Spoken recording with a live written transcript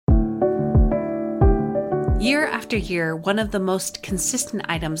Year after year, one of the most consistent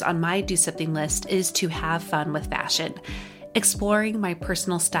items on my do something list is to have fun with fashion. Exploring my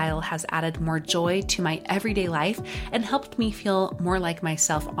personal style has added more joy to my everyday life and helped me feel more like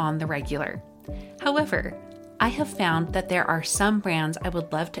myself on the regular. However, I have found that there are some brands I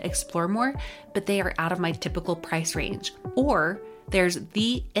would love to explore more, but they are out of my typical price range. Or there's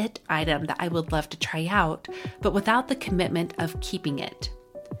the it item that I would love to try out, but without the commitment of keeping it.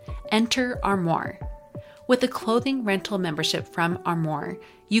 Enter Armoire. With a clothing rental membership from Armoire,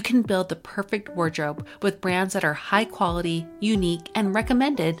 you can build the perfect wardrobe with brands that are high quality, unique, and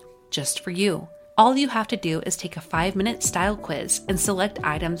recommended just for you. All you have to do is take a 5-minute style quiz and select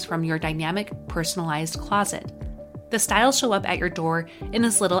items from your dynamic, personalized closet. The styles show up at your door in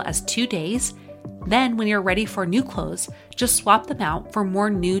as little as 2 days. Then, when you're ready for new clothes, just swap them out for more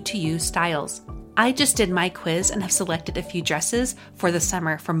new-to-you styles. I just did my quiz and have selected a few dresses for the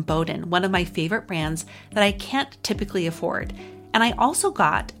summer from Boden, one of my favorite brands that I can't typically afford. And I also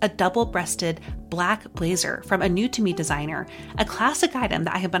got a double-breasted black blazer from a new-to-me designer, a classic item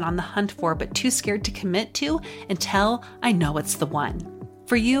that I have been on the hunt for but too scared to commit to until I know it's the one.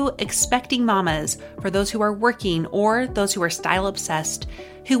 For you expecting mamas, for those who are working or those who are style-obsessed,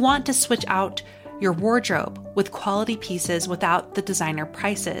 who want to switch out your wardrobe with quality pieces without the designer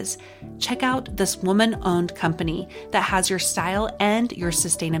prices, check out this woman-owned company that has your style and your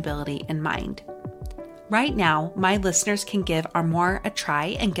sustainability in mind. Right now, my listeners can give Armoire a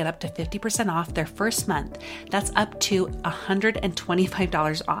try and get up to 50% off their first month. That's up to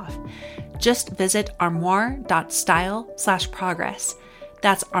 $125 off. Just visit armoire.style/progress.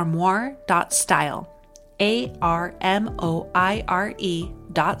 That's armoire.style.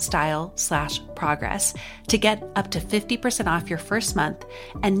 ARMOIRE.style/progress to get up to 50% off your first month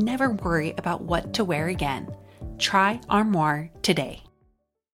and never worry about what to wear again. Try Armoire today.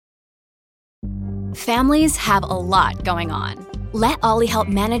 Families have a lot going on. Let Ollie help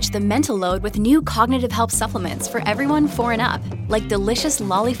manage the mental load with new cognitive help supplements for everyone 4 and up, like delicious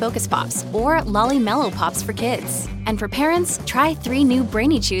Lolly Focus Pops or Lolly Mellow Pops for kids. And for parents, try 3 new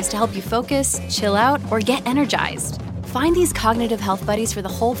Brainy Chews to help you focus, chill out, or get energized. Find these cognitive health buddies for the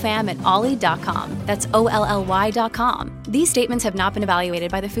whole fam at ollie.com. That's OLLY.com. These statements have not been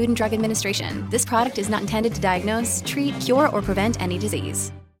evaluated by the Food and Drug Administration. This product is not intended to diagnose, treat, cure, or prevent any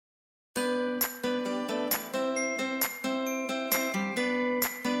disease.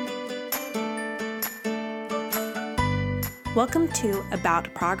 Welcome to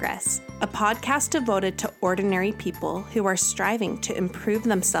About Progress, a podcast devoted to ordinary people who are striving to improve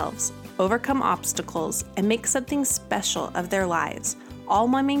themselves, overcome obstacles, and make something special of their lives, all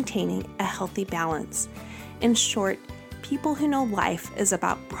while maintaining a healthy balance. In short, people who know life is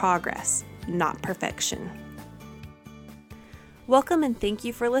about progress, not perfection. Welcome and thank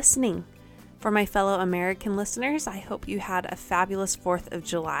you for listening. For my fellow American listeners, I hope you had a fabulous 4th of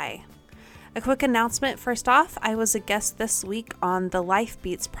July. A quick announcement first off, I was a guest this week on the Life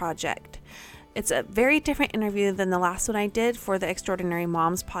Beats project. It's a very different interview than the last one I did for the Extraordinary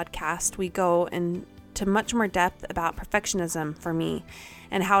Moms podcast. We go into much more depth about perfectionism for me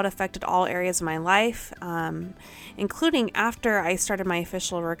and how it affected all areas of my life, including after I started my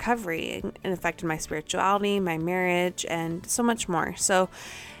official recovery. It affected my spirituality, my marriage, and so much more. So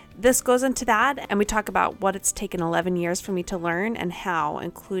this goes into that, and we talk about what it's taken 11 years for me to learn and how,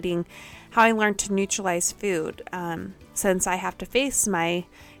 including how I learned to neutralize food. Since I have to face my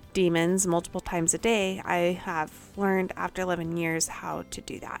demons multiple times a day, I have learned after 11 years how to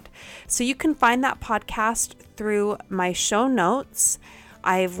do that. So you can find that podcast through my show notes.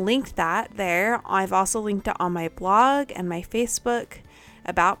 I've linked that there. I've also linked it on my blog and my Facebook,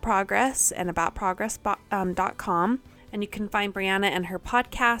 About Progress, and aboutprogress.com. And you can find Brianna and her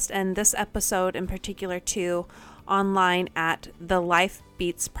podcast and this episode in particular too online at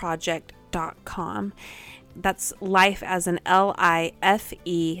thelifebeatsproject.com. That's life as an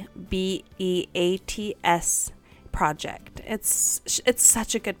LIFEBEATS project. It's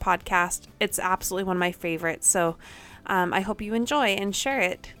such a good podcast. It's absolutely one of my favorites. So I hope you enjoy and share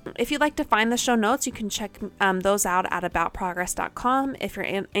it. If you'd like to find the show notes, you can check those out at aboutprogress.com if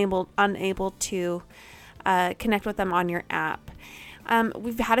you're unable to connect with them on your app.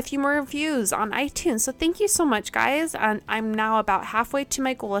 We've had a few more reviews on iTunes, so thank you so much, guys. I'm now about halfway to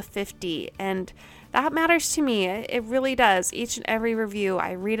my goal of 50, and that matters to me. It really does. Each and every review,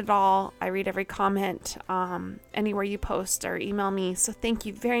 I read it all. I read every comment anywhere you post or email me, so thank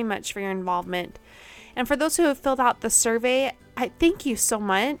you very much for your involvement. And for those who have filled out the survey, I thank you so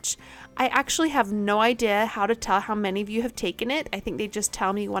much. I actually have no idea how to tell how many of you have taken it. I think they just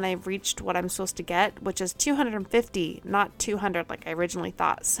tell me when I've reached what I'm supposed to get, which is 250, not 200 like I originally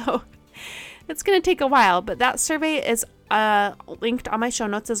thought. So It's going to take a while, but that survey is linked on my show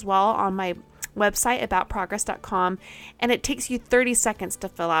notes as well on my website, aboutprogress.com, and it takes you 30 seconds to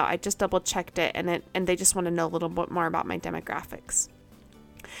fill out. I just double checked it, and they just want to know a little bit more about my demographics.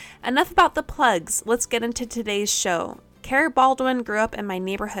 Enough about the plugs. Let's get into today's show. Kara Baldwin grew up in my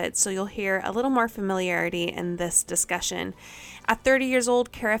neighborhood, so you'll hear a little more familiarity in this discussion. At 30 years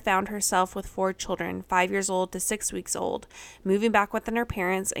old, Kara found herself with 4 children, 5 years old to 6 weeks old, moving back within her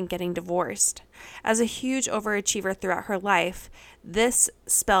parents and getting divorced. As a huge overachiever throughout her life, this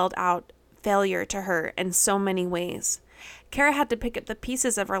spelled out failure to her in so many ways. Kara had to pick up the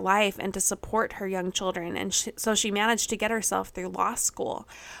pieces of her life and to support her young children, and so she managed to get herself through law school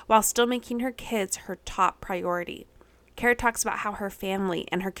while still making her kids her top priority. Kara talks about how her family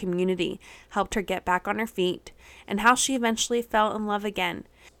and her community helped her get back on her feet and how she eventually fell in love again.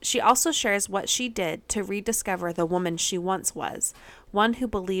 She also shares what she did to rediscover the woman she once was, one who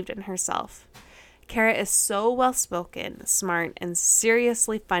believed in herself. Kara is so well-spoken, smart, and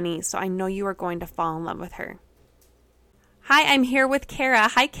seriously funny, so I know you are going to fall in love with her. Hi, I'm here with Kara.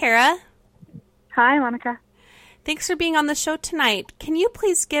 Hi, Kara. Hi, Monica. Thanks for being on the show tonight. Can you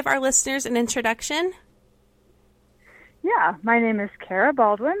please give our listeners an introduction? Yeah, my name is Kara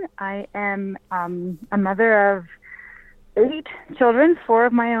Baldwin. I am a mother of 8 children, 4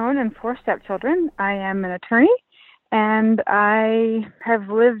 of my own and 4 stepchildren. I am an attorney, and I have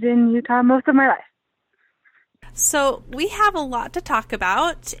lived in Utah most of my life. So we have a lot to talk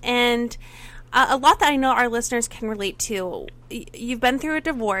about, and a lot that I know our listeners can relate to. You've been through a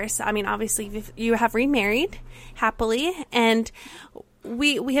divorce. I mean, obviously, you have remarried happily, and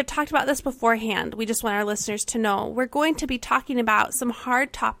we have talked about this beforehand. We just want our listeners to know we're going to be talking about some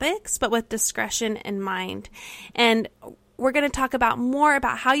hard topics, but with discretion in mind. And we're going to talk about more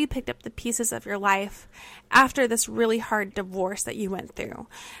about how you picked up the pieces of your life after this really hard divorce that you went through.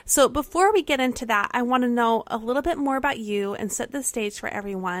 So before we get into that, I want to know a little bit more about you and set the stage for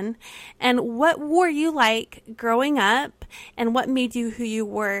everyone. And what were you like growing up, and what made you who you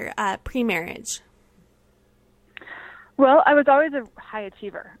were pre-marriage? Well, I was always a high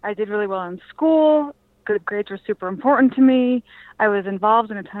achiever. I did really well in school. Good grades were super important to me. I was involved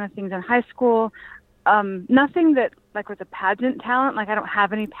in a ton of things in high school. Nothing that was a pageant talent. I don't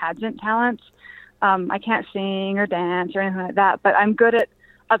have any pageant talents. I can't sing or dance or anything like that, but I'm good at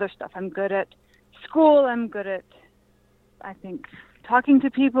other stuff. I'm good at school. I'm good at, I think, talking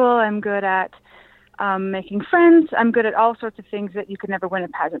to people. I'm good at making friends. I'm good at all sorts of things that you could never win a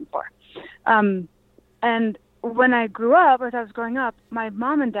pageant for. And when I grew up, as I was growing up, my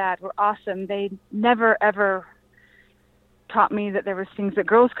mom and dad were awesome. They never, ever taught me that there was things that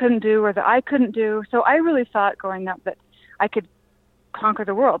girls couldn't do or that I couldn't do. So I really thought growing up that I could conquer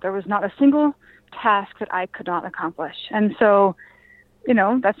the world. There was not a single task that I could not accomplish. And so,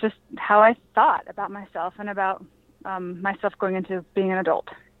 that's just how I thought about myself and about myself going into being an adult.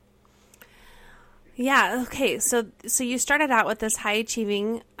 Yeah. Okay. So you started out with this high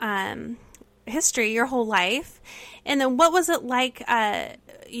achieving history your whole life. And then what was it like?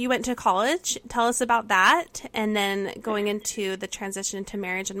 You went to college. Tell us about that. And then going into the transition to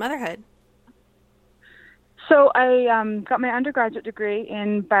marriage and motherhood. So I got my undergraduate degree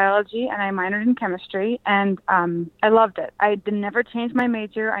in biology, and I minored in chemistry, and I loved it. I never changed my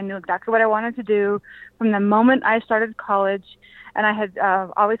major. I knew exactly what I wanted to do from the moment I started college, and I had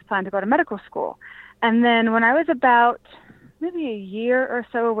always planned to go to medical school. And then when I was about maybe a year or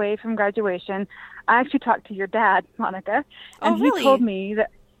so away from graduation, I actually talked to your dad, Monica, and really? He told me that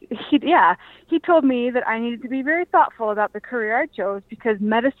he told me that I needed to be very thoughtful about the career I chose because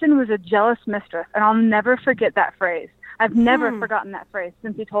medicine was a jealous mistress, and I'll never forget that phrase. I've never forgotten that phrase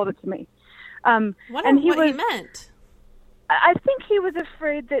since he told it to me. What he meant. I think he was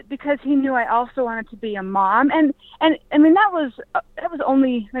afraid that because he knew I also wanted to be a mom, and I mean that was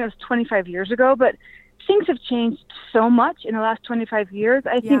only, I think it was 25 years ago, but things have changed so much in the last 25 years.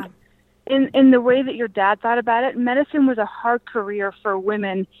 I think in the way that your dad thought about it, medicine was a hard career for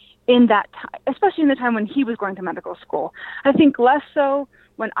women in that time, especially in the time when he was going to medical school. I think less so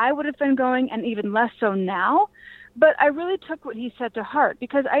when I would have been going, and even less so now. But I really took what he said to heart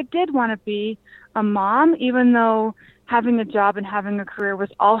because I did want to be a mom, even though having a job and having a career was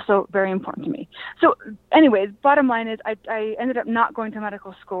also very important to me. So anyways, bottom line is I ended up not going to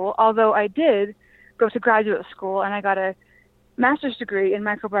medical school, although I did go to graduate school, and I got a master's degree in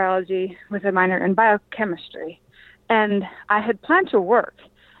microbiology with a minor in biochemistry. And I had planned to work.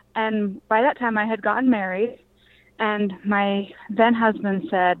 And by that time I had gotten married, and my then husband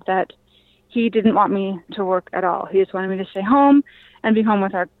said that he didn't want me to work at all. He just wanted me to stay home and be home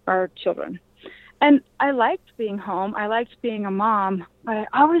with our children. And I liked being home. I liked being a mom, but I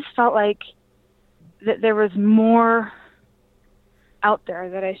always felt like that there was more out there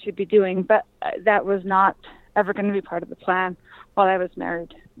that I should be doing, but that was not ever going to be part of the plan while I was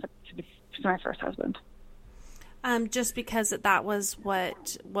married to my first husband. Just because that was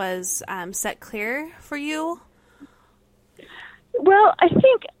what was set clear for you? Well, I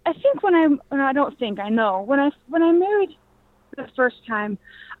know when I married the first time,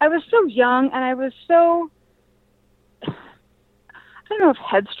 I was so young and I was so, I don't know if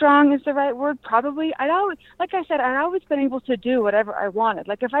headstrong is the right word. Probably. I'd always been able to do whatever I wanted.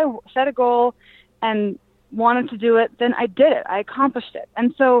 Like if I set a goal and wanted to do it, then I did it. I accomplished it.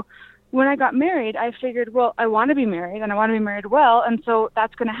 And so when I got married, I figured, well, I want to be married and I want to be married well. And so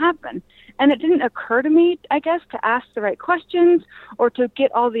that's going to happen. And it didn't occur to me, I guess, to ask the right questions or to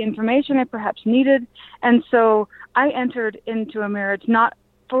get all the information I perhaps needed. And so I entered into a marriage not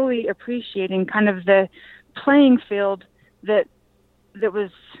fully appreciating kind of the playing field that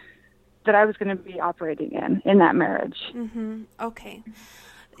I was going to be operating in that marriage. Mm-hmm. Okay.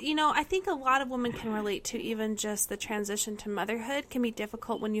 I think a lot of women can relate to even just the transition to motherhood can be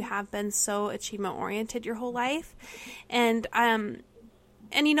difficult when you have been so achievement oriented your whole life. And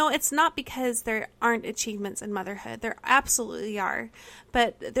it's not because there aren't achievements in motherhood. There absolutely are,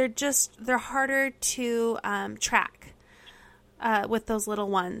 but they're harder to track with those little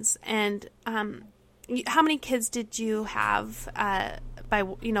ones. And how many kids did you have by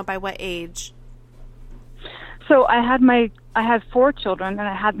what age? So I had 4 children, and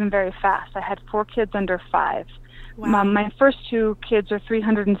I had them very fast. I had 4 kids under 5. Wow. My first 2 kids are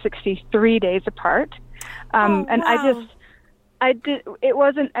 363 days apart. And wow. It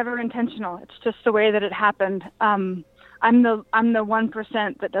wasn't ever intentional. It's just the way that it happened. I'm the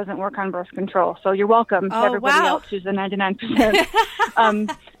 1% that doesn't work on birth control. So you're welcome to everybody else who's the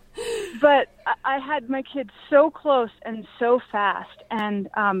 99%. But I had my kids so close and so fast. And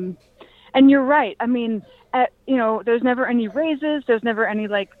you're right. I mean, there's never any raises. There's never any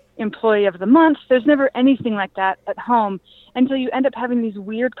employee of the month. There's never anything like that at home until you end up having these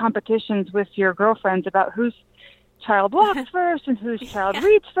weird competitions with your girlfriends about whose child walks first and whose child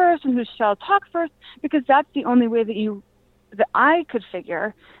reads first and whose child talks first, because that's the only way that I could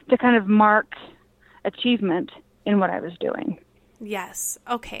figure to kind of mark achievement in what I was doing. Yes.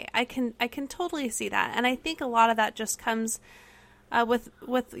 Okay. I can totally see that. And I think a lot of that just comes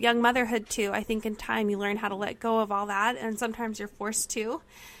with young motherhood too. I think in time you learn how to let go of all that, and sometimes you're forced to.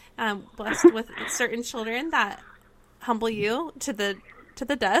 Blessed with certain children that humble you to the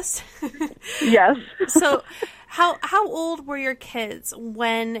dust. Yes. So how old were your kids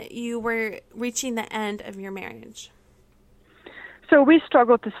when you were reaching the end of your marriage? So we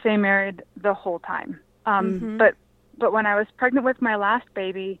struggled to stay married the whole time. But when I was pregnant with my last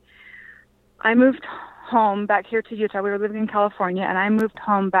baby, I moved home back here to Utah. We were living in California, and I moved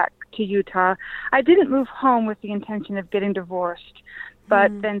home back to Utah. I didn't move home with the intention of getting divorced,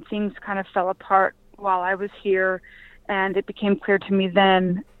 but then things kind of fell apart while I was here, and it became clear to me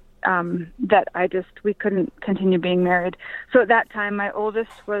then that we couldn't continue being married. So at that time, my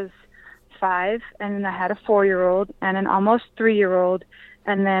oldest was 5, and then I had a 4-year-old and an almost 3-year-old,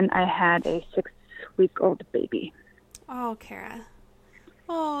 and then I had a 6-week-old baby. Oh, Kara.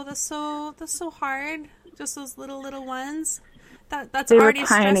 Oh, that's so hard. Just those little ones. That's already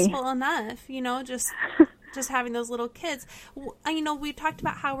stressful enough, just having those little kids. We talked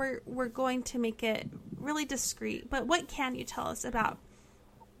about how we're going to make it really discreet, but what can you tell us about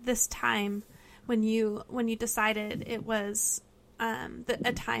this time when you decided it was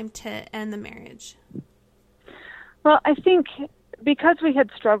a time to end the marriage? Well, I think because we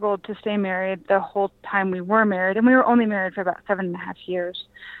had struggled to stay married the whole time we were married, and we were only married for about 7.5 years,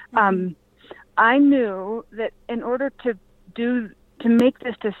 I knew that in order to make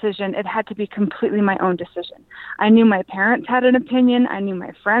this decision, it had to be completely my own decision. I knew my parents had an opinion. I knew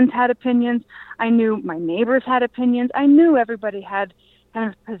my friends had opinions. I knew my neighbors had opinions. I knew everybody had kind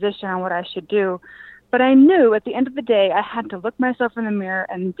of a position on what I should do. But I knew at the end of the day, I had to look myself in the mirror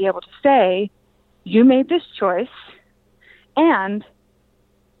and be able to say, you made this choice, and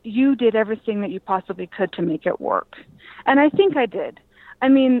you did everything that you possibly could to make it work. And I think I did. I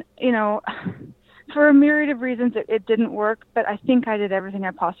mean, for a myriad of reasons, it didn't work, but I think I did everything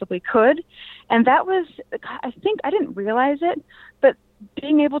I possibly could. And that was, I think I didn't realize it, but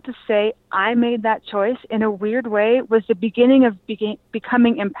being able to say I made that choice in a weird way was the beginning of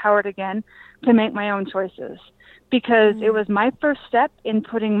becoming empowered again to make my own choices. Because it was my first step in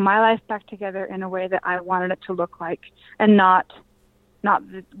putting my life back together in a way that I wanted it to look like, and not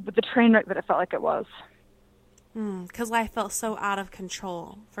the train wreck that it felt like it was. Because life felt so out of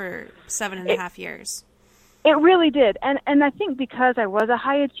control for 7.5 years. It really did. And I think because I was a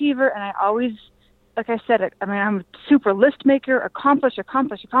high achiever and I always like I said, I mean, I'm a super list maker, accomplish,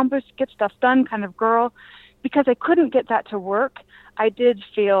 get stuff done kind of girl. Because I couldn't get that to work, I did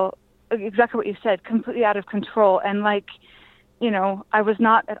feel exactly what you said, completely out of control. And like, you know, I was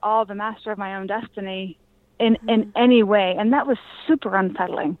not at all the master of my own destiny in any way. And that was super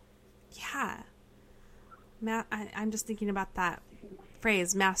unsettling. Yeah. I'm just thinking about that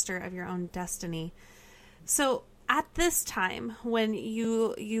phrase, master of your own destiny. So at this time, when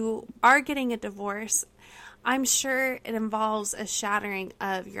you are getting a divorce, I'm sure it involves a shattering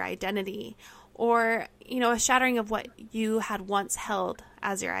of your identity, or, you know, a shattering of what you had once held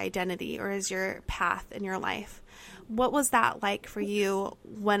as your identity or as your path in your life. What was that like for you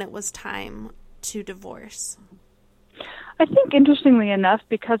when it was time to divorce? I think, interestingly enough,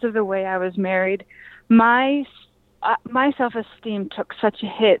 because of the way I was married, my self-esteem took such a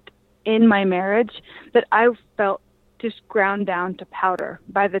hit in my marriage that I felt just ground down to powder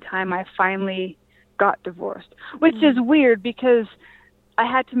by the time I finally got divorced, which is weird because I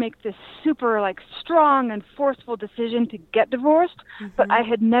had to make this super like strong and forceful decision to get divorced, but I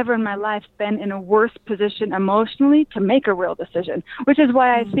had never in my life been in a worse position emotionally to make a real decision, which is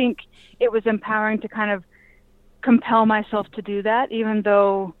why I think it was empowering to kind of compel myself to do that, even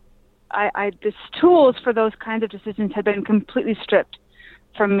though the tools for those kinds of decisions had been completely stripped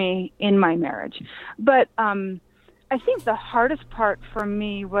from me in my marriage. But I think the hardest part for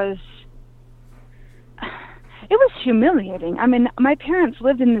me was, it was humiliating. I mean, my parents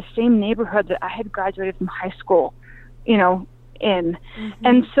lived in the same neighborhood that I had graduated from high school, you know, in.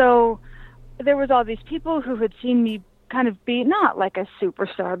 And so there was all these people who had seen me kind of be not like a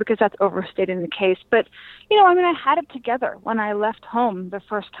superstar, because that's overstating the case, but, you know, I mean, I had it together when I left home the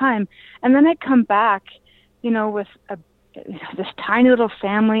first time. And then I'd come back, you know, with this tiny little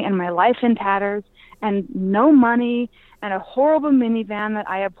family and my life in tatters and no money and a horrible minivan that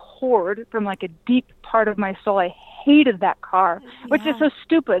I abhorred from like a deep part of my soul. I hated that car, which is so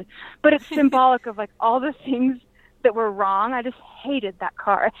stupid, but it's symbolic of like all the things that were wrong. I just hated that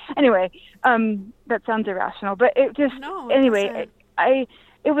car. Anyway, that sounds irrational, but it just, it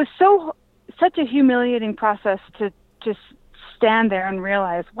was such a humiliating process to just stand there and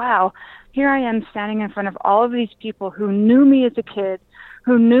realize, wow, here I am standing in front of all of these people who knew me as a kid,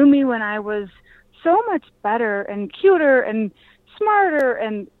 who knew me when I was so much better and cuter and smarter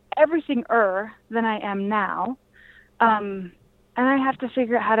and everything than I am now. And I have to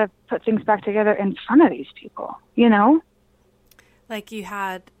figure out how to put things back together in front of these people, you know? Like you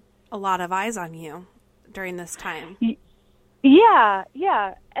had a lot of eyes on you during this time. Yeah.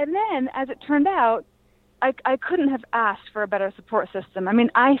 And then, as it turned out, I couldn't have asked for a better support system. I mean,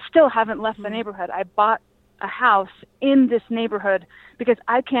 I still haven't left the neighborhood. I bought a house in this neighborhood because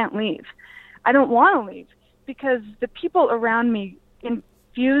I can't leave. I don't want to leave because the people around me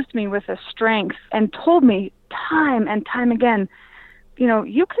infused me with a strength and told me time and time again, you know,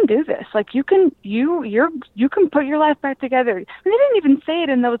 you can do this. Like you can put your life back together. And they didn't even say it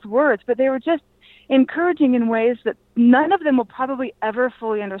in those words, but they were just encouraging in ways that none of them will probably ever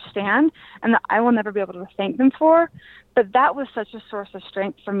fully understand and that I will never be able to thank them for. But that was such a source of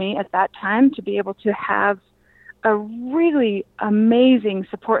strength for me at that time, to be able to have a really amazing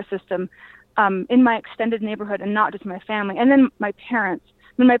support system in my extended neighborhood, and not just my family. And then my parents.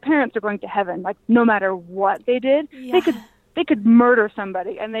 When my parents are going to heaven, like no matter what they did, they could murder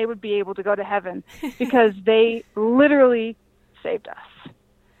somebody and they would be able to go to heaven because they literally saved us.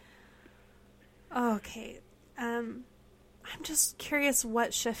 Okay. I'm just curious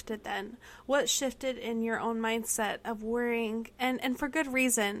what shifted then. What shifted in your own mindset of worrying, and for good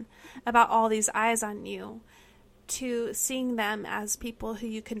reason, about all these eyes on you, to seeing them as people who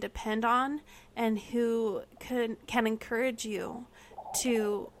you can depend on and who can encourage you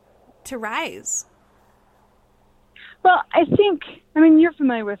to rise? Well, I mean, you're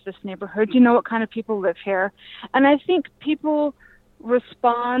familiar with this neighborhood. You know what kind of people live here. And I think people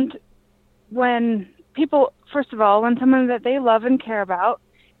respond when people, first of all, when someone that they love and care about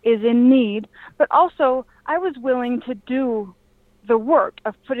is in need, but also I was willing to do the work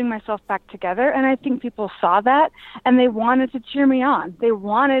of putting myself back together. And I think people saw that and they wanted to cheer me on. They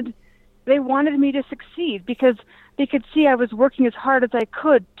wanted me to succeed because they could see I was working as hard as I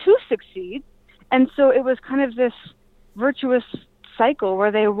could to succeed. And so it was kind of this virtuous cycle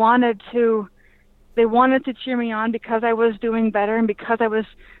where they wanted to cheer me on because I was doing better and because I was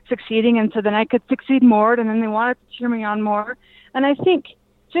succeeding, and so then I could succeed more, and then they wanted to cheer me on more. And I think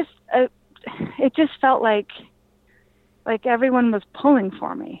it just felt like everyone was pulling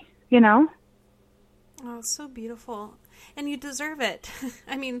for me, you know? Oh, it's so beautiful. And you deserve it.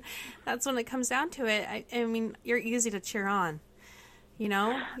 I mean, that's when it comes down to it. I mean, you're easy to cheer on.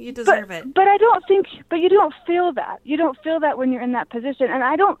 You deserve it. But you don't feel that. You don't feel that when you're in that position. And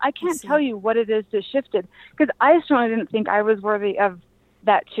I can't tell you what it is that shifted, because I certainly didn't think I was worthy of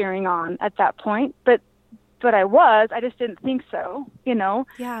that cheering on at that point. But I just didn't think so,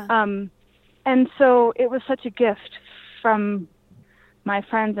 Yeah. And so it was such a gift from my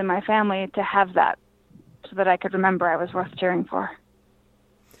friends and my family to have that, so that I could remember I was worth cheering for.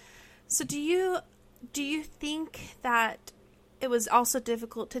 So do you think that it was also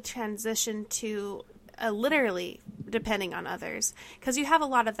difficult to transition to literally depending on others? Because you have a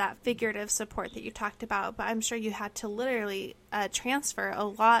lot of that figurative support that you talked about, but I'm sure you had to literally transfer a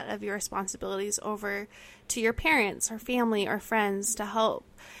lot of your responsibilities over to your parents or family or friends to help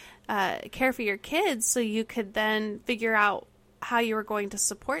care for your kids, so you could then figure out how you were going to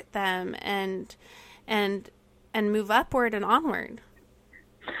support them and move upward and onward.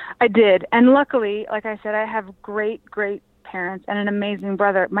 I did. And luckily, like I said, I have great, great parents and an amazing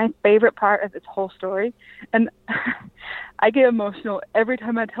brother. My favorite part of this whole story, and I get emotional every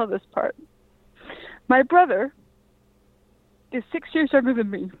time I tell this part. My brother is 6 years younger than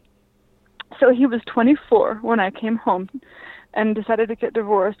me. So he was 24 when I came home and decided to get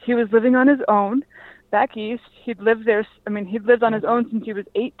divorced. He was living on his own back east. He'd lived on his own since he was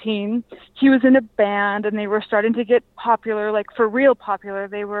 18. He was in a band, and they were starting to get popular, like for real popular.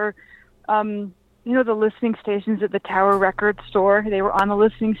 They were, the listening stations at the Tower Record store. They were on the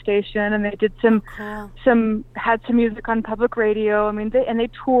listening station, and they did had some music on public radio. They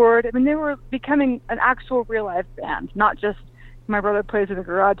toured. They were becoming an actual real live band, not just my brother plays in a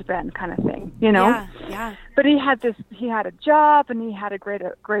garage band kind of thing, Yeah. But he had a job, and he had a great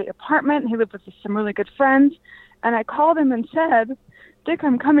apartment. And he lived with some really good friends. And I called him and said, Dick,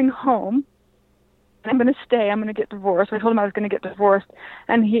 I'm coming home. I'm going to stay. I'm going to get divorced. I told him I was going to get divorced.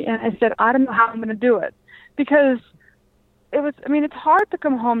 And I said, I don't know how I'm going to do it, because it's hard to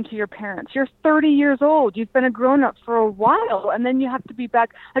come home to your parents. You're 30 years old. You've been a grown-up for a while, and then you have to be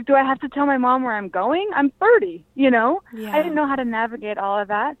back. Like, do I have to tell my mom where I'm going? I'm 30, Yeah. I didn't know how to navigate all of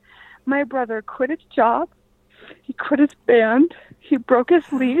that. My brother quit his job. He quit his band. He broke his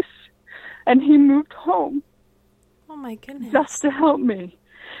lease, and he moved home. Oh, my goodness. Just to help me.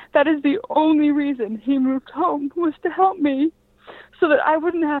 That is the only reason he moved home, was to help me, so that I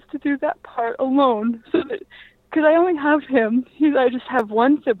wouldn't have to do that part alone. Because I only have him. I just have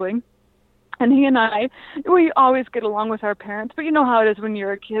one sibling, and he and we always get along with our parents. But you know how it is when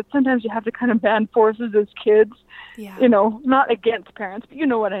you're a kid. Sometimes you have to kind of band forces as kids. Yeah. Not against parents, but you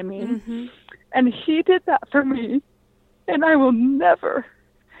know what I mean. Mm-hmm. And he did that for me, and I will never,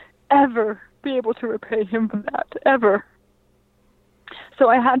 ever be able to repay him for that, ever. So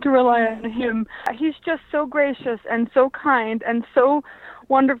I had to rely on him. He's just so gracious and so kind and so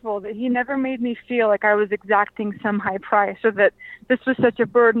wonderful that he never made me feel like I was exacting some high price, or that this was such a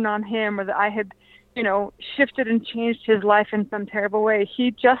burden on him, or that I had, shifted and changed his life in some terrible way.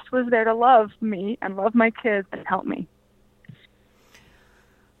 He just was there to love me and love my kids and help me.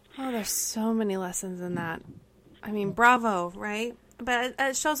 Oh, there's so many lessons in that. Bravo, right? But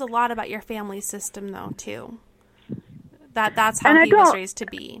it shows a lot about your family system, though, too. That's how he was raised to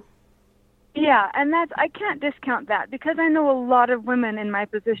be. Yeah, and I can't discount that, because I know a lot of women in my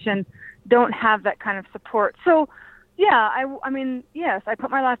position don't have that kind of support. So, yeah, yes, I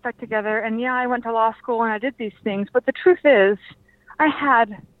put my life back together, and yeah, I went to law school and I did these things, but the truth is, I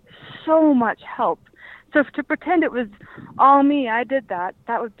had so much help. So to pretend it was all me, I did that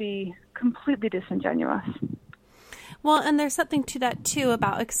would be completely disingenuous. Well, and there's something to that, too,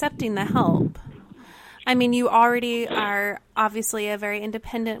 about accepting the help. You already are obviously a very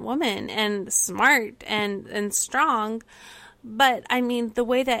independent woman and smart and strong. But, the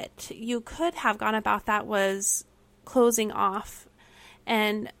way that you could have gone about that was closing off,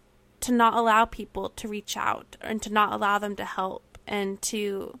 and to not allow people to reach out, and to not allow them to help, and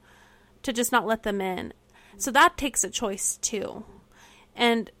to just not let them in. So that takes a choice, too.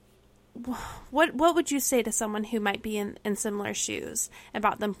 And what would you say to someone who might be in similar shoes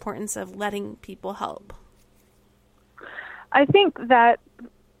about the importance of letting people help? I think that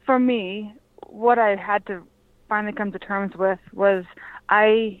for me, what I had to finally come to terms with was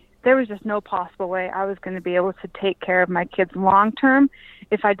there was just no possible way I was going to be able to take care of my kids long term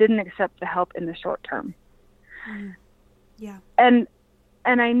if I didn't accept the help in the short term. Yeah. And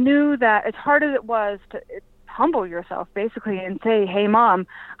I knew that, as hard as it was to humble yourself basically and say, hey Mom,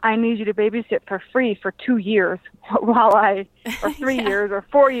 I need you to babysit for free for 2 years or 3 years or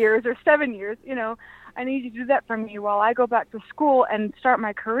 4 years or 7 years, I need you to do that for me while I go back to school and start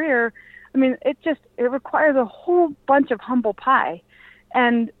my career. It requires a whole bunch of humble pie.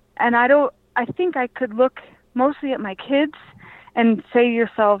 And I think I could look mostly at my kids and say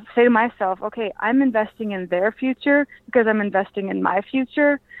to myself, okay, I'm investing in their future because I'm investing in my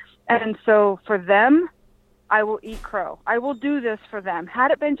future. And so for them, I will eat crow. I will do this for them.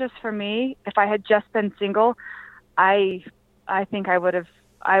 Had it been just for me, if I had just been single, I think it would have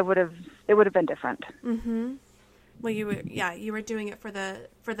been different. Mm-hmm. Well, you were doing it for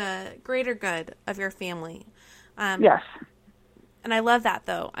the greater good of your family. Yes. And I love that,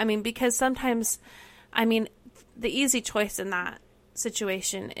 though. I mean, because sometimes, the easy choice in that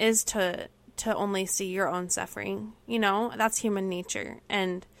situation is to only see your own suffering. That's human nature.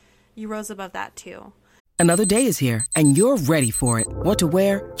 And you rose above that, too. Another day is here, and you're ready for it. What to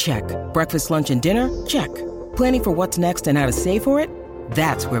wear? Check. Breakfast, lunch, and dinner? Check. Planning for what's next and how to save for it?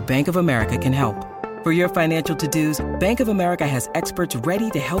 That's where Bank of America can help. For your financial to-dos, Bank of America has experts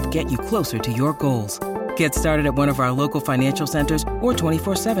ready to help get you closer to your goals. Get started at one of our local financial centers or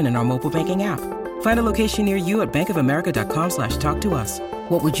 24/7 in our mobile banking app. Find a location near you at bankofamerica.com/talktous.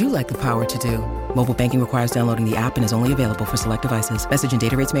 What would you like the power to do? Mobile banking requires downloading the app and is only available for select devices. Message and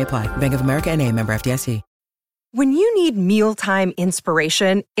data rates may apply. Bank of America N.A., member FDIC. When you need mealtime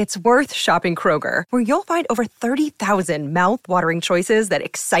inspiration, it's worth shopping Kroger, where you'll find over 30,000 mouth-watering choices that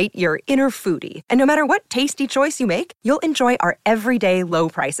excite your inner foodie. And no matter what tasty choice you make, you'll enjoy our everyday low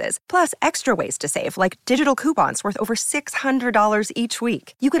prices, plus extra ways to save, like digital coupons worth over $600 each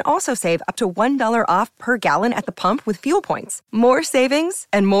week. You can also save up to $1 off per gallon at the pump with fuel points. More savings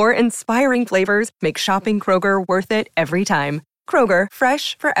and more inspiring flavors make shopping Kroger worth it every time. Kroger,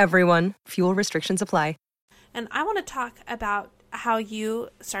 fresh for everyone. Fuel restrictions apply. And I want to talk about how you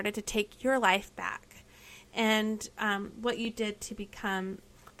started to take your life back and what you did to become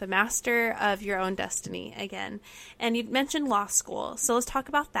the master of your own destiny again. And you mentioned law school. So let's talk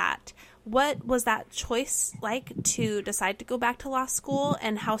about that. What was that choice like to decide to go back to law school,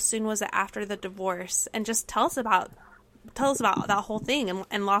 and how soon was it after the divorce? And just tell us about that whole thing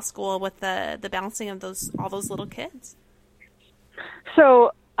and law school with the balancing of all those little kids.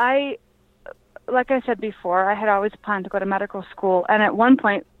 So like I said before, I had always planned to go to medical school. And at one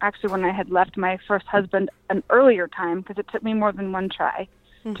point, actually, when I had left my first husband an earlier time, because it took me more than one try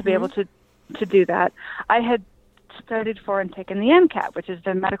to be able to do that, I had studied for and taken the MCAT, which is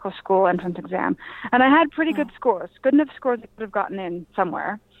the medical school entrance exam. And I had pretty good scores, good enough scores I could have gotten in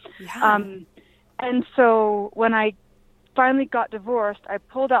somewhere. Yeah. And so when I finally got divorced, I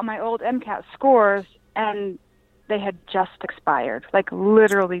pulled out my old MCAT scores, and they had just expired, like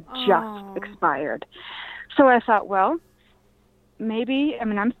literally just expired. So I thought, well, maybe,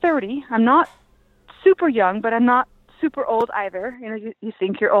 I'm 30. I'm not super young, but I'm not super old either. You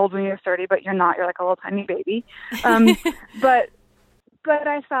think you're old when you're 30, but you're not. You're like a little tiny baby. But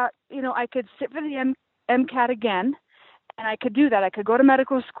I thought, I could sit for the MCAT again, and I could do that. I could go to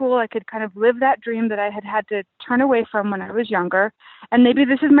medical school. I could kind of live that dream that I had to turn away from when I was younger. And maybe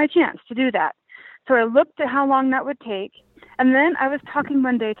this is my chance to do that. So I looked at how long that would take, and then I was talking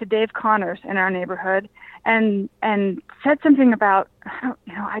one day to Dave Connors in our neighborhood, and said something about,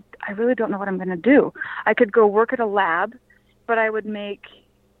 I really don't know what I'm going to do. I could go work at a lab, but I would make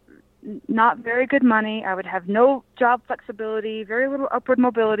not very good money. I would have no job flexibility, very little upward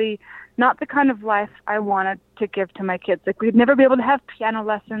mobility, not the kind of life I wanted to give to my kids. Like, we'd never be able to have piano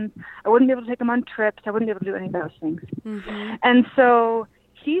lessons. I wouldn't be able to take them on trips. I wouldn't be able to do any of those things. Mm-hmm. And so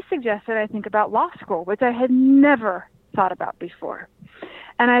he suggested I think about law school, which I had never thought about before.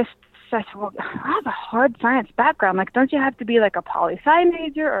 And I said, well, I have a hard science background. Like, don't you have to be like a poli-sci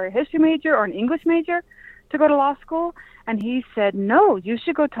major or a history major or an English major to go to law school? And he said, no, you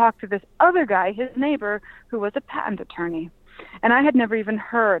should go talk to this other guy, his neighbor, who was a patent attorney. And I had never even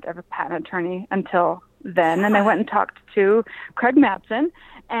heard of a patent attorney until then. And I went and talked to Craig Matson,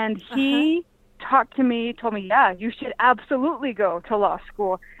 and he talked to me, told me, yeah, you should absolutely go to law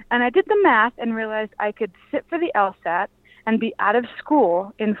school. And I did the math and realized I could sit for the LSAT and be out of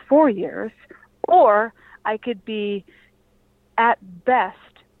school in 4 years, or I could be at best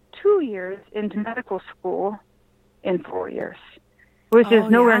 2 years into medical school in 4 years, which is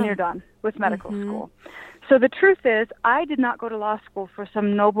nowhere near done with medical school. So the truth is, I did not go to law school for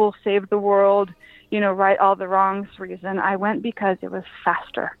some noble, save the world, right all the wrongs reason. I went because it was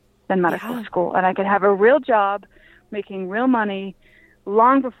faster than medical school, and I could have a real job making real money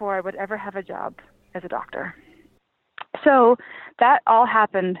long before I would ever have a job as a doctor. So that all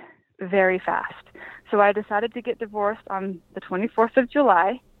happened very fast. So I decided to get divorced on the 24th of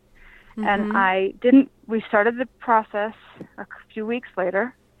July, and we started the process a few weeks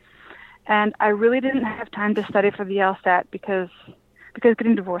later, and I really didn't have time to study for the LSAT because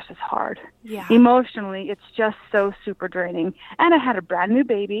getting divorced is hard. Yeah. Emotionally, it's just so super draining. And I had a brand new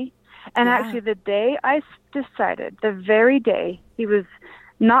baby, And actually, the day I decided, the very day, he was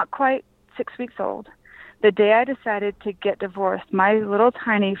not quite 6 weeks old, the day I decided to get divorced, my little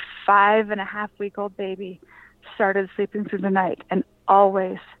tiny 5.5-week-old baby started sleeping through the night and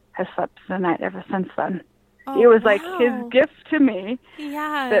always has slept through the night ever since then. It was like his gift to me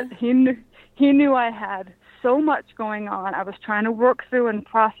that he knew I had so much going on. I was trying to work through and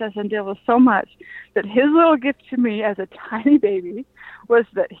process and deal with so much that his little gift to me as a tiny baby was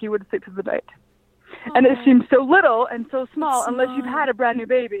that he would sleep through the night. And it seems so little and so small unless you've had a brand new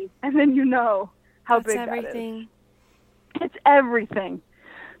baby, and then you know how big that is. It's everything.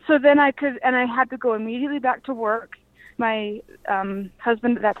 So then I had to go immediately back to work. My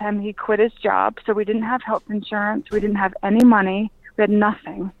husband at that time, he quit his job, so we didn't have health insurance. We didn't have any money. We had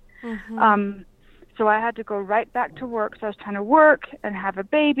nothing. So I had to go right back to work. So I was trying to work and have a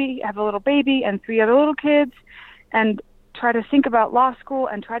little baby and 3 other little kids, and try to think about law school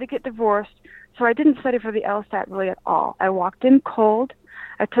and try to get divorced. So I didn't study for the LSAT really at all. I walked in cold.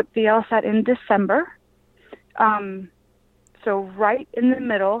 I took the LSAT in December. So right in the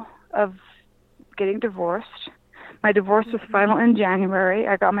middle of getting divorced. My divorce was final in January.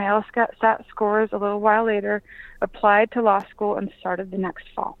 I got my LSAT scores a little while later, applied to law school, and started the next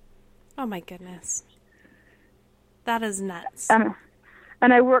fall. Oh, my goodness. That is nuts.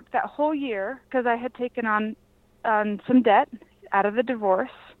 And I worked that whole year because I had taken on some debt out of the divorce.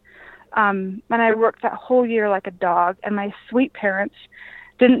 And I worked that whole year like a dog. And my sweet parents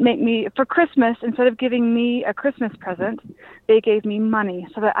didn't make me, for Christmas, instead of giving me a Christmas present, they gave me money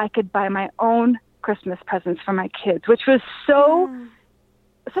so that I could buy my own Christmas presents for my kids, which was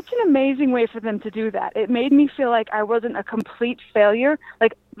such an amazing way for them to do that. It made me feel like I wasn't a complete failure,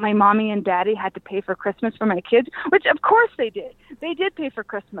 like my mommy and daddy had to pay for Christmas for my kids, which of course they did. They did pay for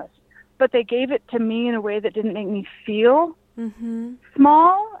Christmas, but they gave it to me in a way that didn't make me feel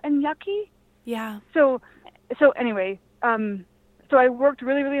small and yucky. Yeah. So anyway, so I worked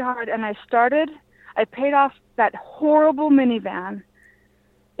really, really hard, and I paid off that horrible minivan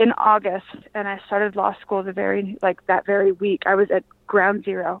in August, and I started law school that very week. I was at ground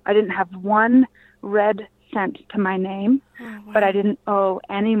zero. I didn't have one red cent to my name, but I didn't owe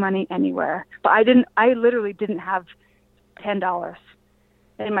any money anywhere. But I literally didn't have $10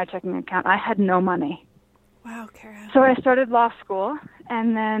 in my checking account. I had no money. Wow, Kara. So I started law school,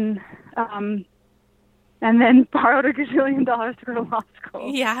 and then borrowed $1 gazillion to go to law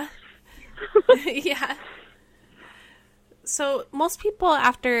school. Yeah. Yeah. So most people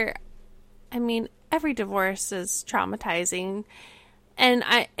every divorce is traumatizing, and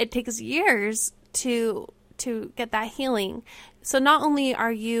it takes years to get that healing. So not only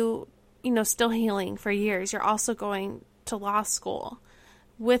are you, still healing for years, you're also going to law school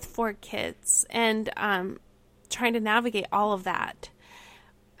with 4 kids and trying to navigate all of that.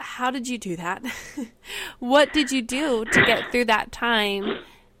 How did you do that? What did you do to get through that time?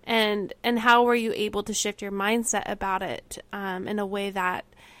 And how were you able to shift your mindset about it in a way that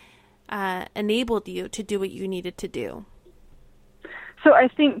enabled you to do what you needed to do? So I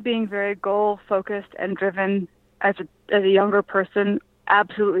think being very goal-focused and driven as a younger person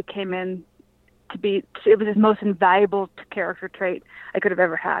absolutely came in it was the most invaluable character trait I could have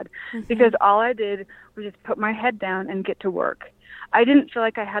ever had. Because all I did was just put my head down and get to work. I didn't feel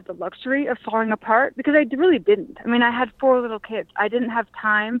like I had the luxury of falling apart because I really didn't. I had 4 little kids. I didn't have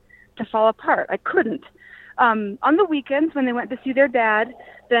time to fall apart. I couldn't. On the weekends when they went to see their dad,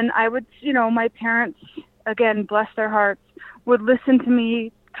 then I would, my parents, again, bless their hearts, would listen to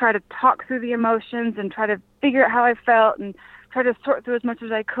me, try to talk through the emotions and try to figure out how I felt and try to sort through as much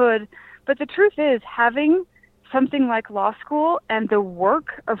as I could. But the truth is, having something like law school and the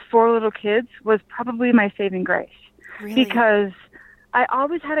work of 4 little kids was probably my saving grace. Really? Because I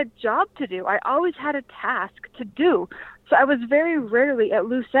always had a job to do. I always had a task to do. So I was very rarely at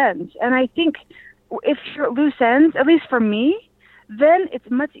loose ends. And I think if you're at loose ends, at least for me, then it's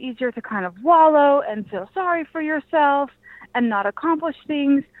much easier to kind of wallow and feel sorry for yourself and not accomplish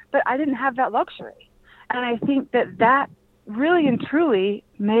things. But I didn't have that luxury. And I think that really and truly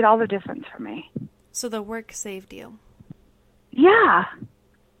made all the difference for me. So the work saved you. Yeah.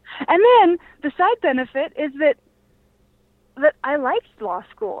 And then the side benefit is that I liked law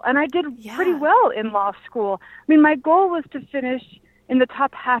school, and I did pretty well in law school. My goal was to finish in the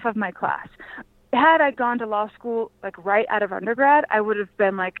top half of my class. Had I gone to law school right out of undergrad, I would have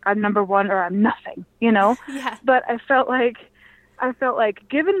been I'm number 1 or I'm nothing, Yeah. But I felt like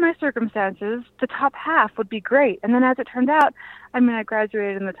given my circumstances, the top half would be great. And then as it turned out, I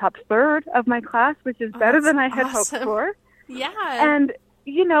graduated in the top 3rd of my class, which is better than I had hoped for. Yeah. And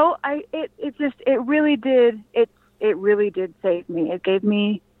it really did save me. It gave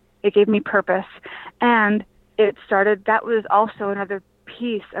me It gave me purpose. And that was also another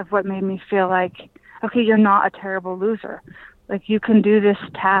piece of what made me feel like, okay, you're not a terrible loser. Like, you can do this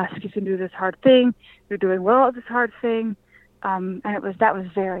task, you can do this hard thing, you're doing well at this hard thing. And that was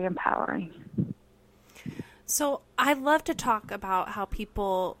very empowering. So I love to talk about how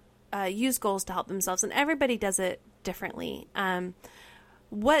people use goals to help themselves, and everybody does it differently.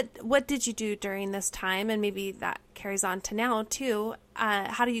 What did you do during this time, and maybe that carries on to now too?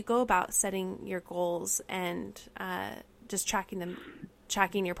 How do you go about setting your goals and just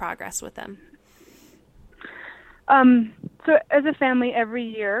tracking your progress with them? So as a family, every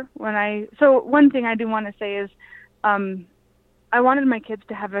year one thing I do want to say is, I wanted my kids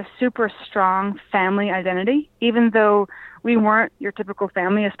to have a super strong family identity, even though we weren't your typical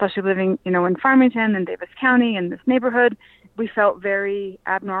family, especially living, in Farmington and Davis County and this neighborhood. We felt very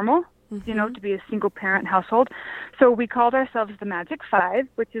abnormal, to be a single parent household. So we called ourselves the Magic Five,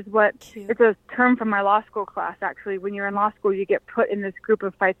 which is it's a term from my law school class, actually. When you're in law school, you get put in this group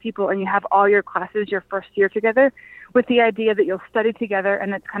of 5 people and you have all your classes your first year together with the idea that you'll study together,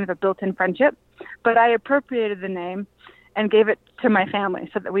 and it's kind of a built-in friendship. But I appropriated the name and gave it to my family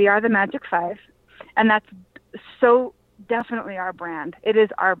so that we are the Magic Five. And that's so definitely our brand.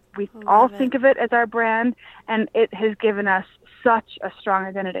 We all think of it as our brand, and it has given us such a strong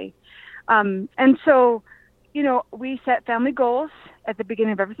identity. And so, we set family goals at the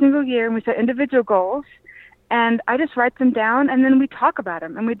beginning of every single year, and we set individual goals, and I just write them down, and then we talk about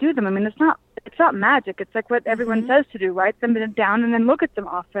them and we do them. I mean, it's not magic. It's like what everyone says to do, write them down and then look at them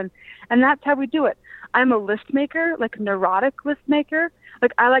often. And that's how we do it. I'm a list maker, like a neurotic list maker.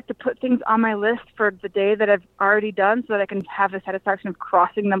 Like, I like to put things on my list for the day that I've already done so that I can have the satisfaction of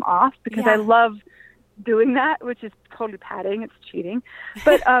crossing them off, because I love doing that, which is totally padding. It's cheating.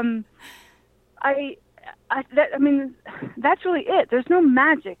 But that's really it. There's no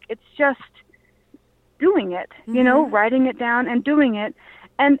magic. It's just doing it, writing it down and doing it,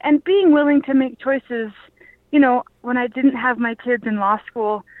 and being willing to make choices. When I didn't have my kids in law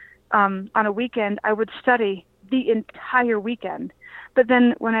school, on a weekend, I would study the entire weekend. But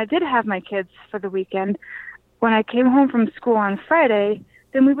then when I did have my kids for the weekend, when I came home from school on Friday,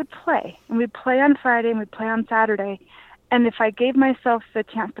 then we would play. And we'd play on Friday and we'd play on Saturday. And if I gave myself the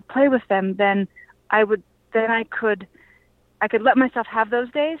chance to play with them, then I could let myself have those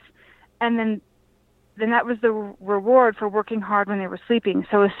days. And then that was the reward for working hard when they were sleeping.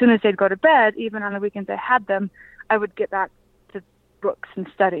 So as soon as they'd go to bed, even on the weekends I had them, I would get back to books and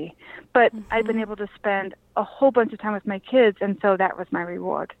study. But I've been able to spend a whole bunch of time with my kids, and so that was my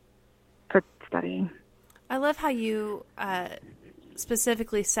reward for studying. I love how you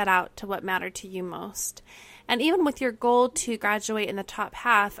specifically set out to what mattered to you most. And even with your goal to graduate in the top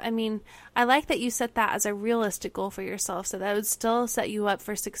half, I mean, I like that you set that as a realistic goal for yourself, so that would still set you up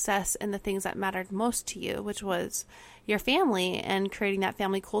for success in the things that mattered most to you, which was your family and creating that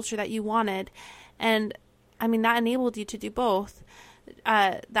family culture that you wanted. And I mean, that enabled you to do both,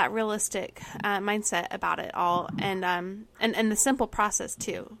 that realistic mindset about it all, and the simple process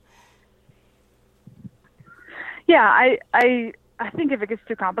too. Yeah, I think if it gets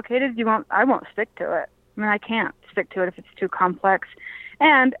too complicated, I won't stick to it. I mean, I can't stick to it if it's too complex.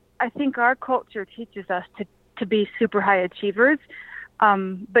 And I think our culture teaches us to be super high achievers.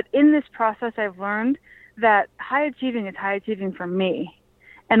 But in this process, I've learned that high achieving is high achieving for me.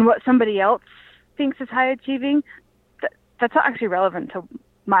 And what somebody else thinks is high achieving, that's not actually relevant to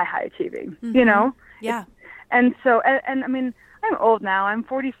my high achieving, Yeah. And so, and I mean, I'm old now. I'm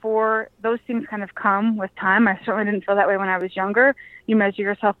 44. Those things kind of come with time. I certainly didn't feel that way when I was younger. You measure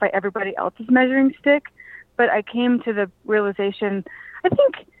yourself by everybody else's measuring stick. But I came to the realization, I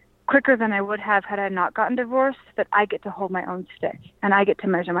think quicker than I would have had I not gotten divorced, that I get to hold my own stick and I get to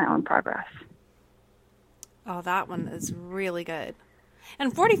measure my own progress. Oh, that one is really good.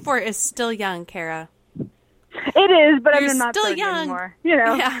 And 44 is still young, Kara. It is, but I'm not still young anymore.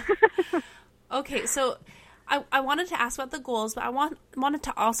 Yeah. Okay, so I wanted to ask about the goals, but I wanted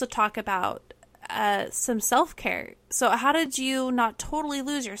to also talk about some self-care. So how did you not totally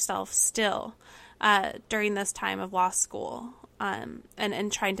lose yourself still during this time of law school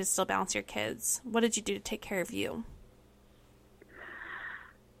and trying to still balance your kids? What did you do to take care of you?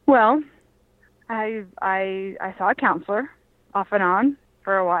 Well, I saw a counselor off and on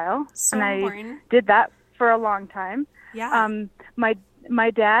for a while. So and important. I did that for a long time. Yeah.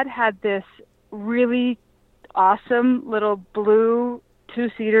 My dad had this really awesome little blue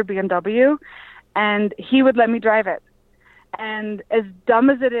 2-seater BMW, and he would let me drive it. And as dumb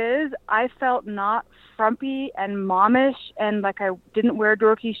as it is, I felt not frumpy and momish and like I didn't wear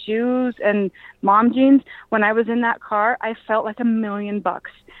dorky shoes and mom jeans, when I was in that car, I felt like $1,000,000.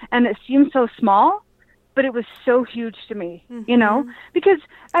 And it seemed so small, but it was so huge to me, you know, because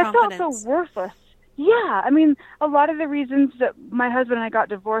I felt so worthless. Yeah. I mean, a lot of the reasons that my husband and I got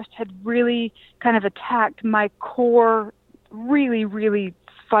divorced had really kind of attacked my core, really, really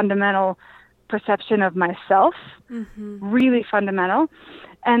fundamental perception of myself, really fundamental.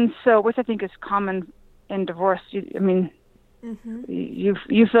 And so, which I think is common in divorce. You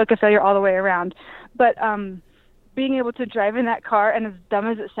feel like a failure all the way around. But being able to drive in that car, and as dumb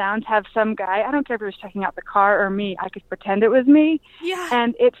as it sounds, have some guy, I don't care if he was checking out the car or me, I could pretend it was me. Yeah.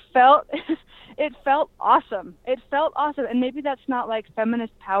 And it felt awesome. It felt awesome. And maybe that's not like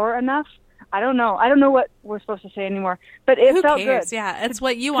feminist power enough. I don't know. I don't know what we're supposed to say anymore. But it Who felt cares? good. Yeah, it's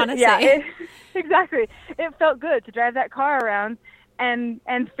what you want to say. Exactly. It felt good to drive that car around and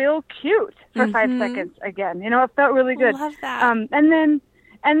feel cute for 5 seconds again. You know, it felt really good. I love that.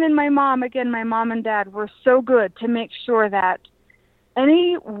 And then my mom and dad were so good to make sure that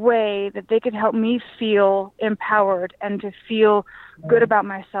any way that they could help me feel empowered and to feel good about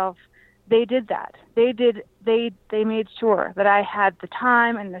myself, they did that. They made sure that I had the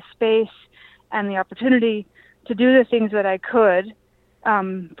time and the space and the opportunity to do the things that I could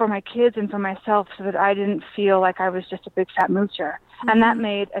for my kids and for myself, so that I didn't feel like I was just a big fat moocher. And that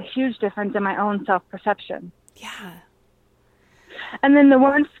made a huge difference in my own self-perception. Yeah. And then the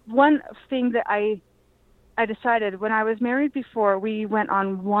one thing that I decided, when I was married before, we went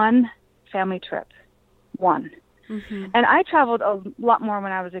on one family trip. One. And I traveled a lot more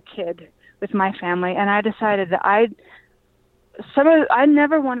when I was a kid with my family, and I decided that I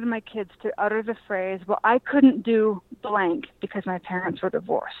never wanted my kids to utter the phrase, well, I couldn't do blank because my parents were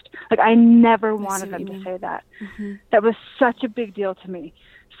divorced. Like, I never wanted them to say that. That was such a big deal to me.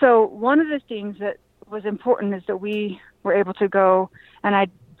 So one of the things that was important is that we were able to go, and I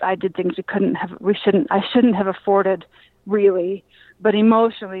did things I shouldn't have afforded, really, but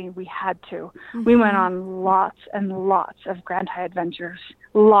emotionally we had to. We went on lots and lots of Grand High adventures,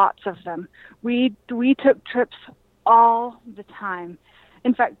 lots of them. We took trips all the time.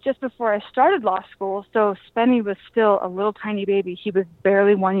 In fact, just before I started law school, so Spenny was still a little tiny baby. He was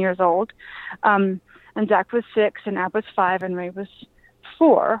barely 1 year old. And Zach was 6, and Ab was 5, and Ray was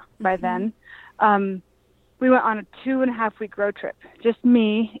 4 by then. We went on a 2.5-week road trip, just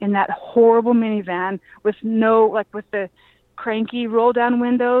me in that horrible minivan with with the cranky roll down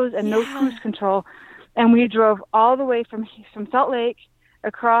windows and no cruise control. And we drove all the way from Salt Lake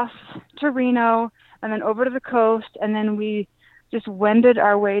across to Reno and then over to the coast. And then we just wended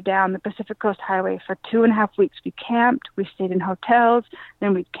our way down the Pacific Coast Highway for 2.5 weeks. We camped, we stayed in hotels,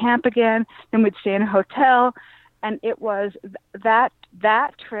 then we'd camp again, then we'd stay in a hotel. And it was that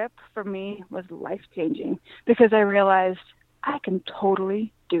trip for me was life-changing, because I realized I can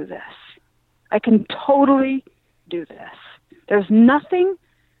totally do this. I can totally do this. There's nothing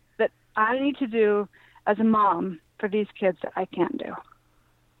that I need to do as a mom for these kids that I can't do.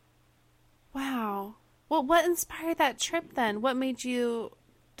 Wow. Well, what inspired that trip then? What made you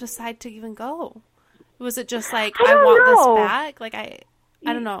decide to even go? Was it just like, I want this back? Like, I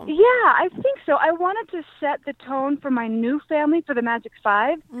don't know. Yeah, I think so. I wanted to set the tone for my new family, for the Magic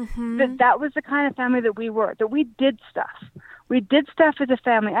Five, that was the kind of family that we were, that we did stuff. We did stuff as a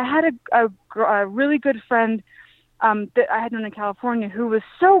family. I had a really good friend that I had known in California who was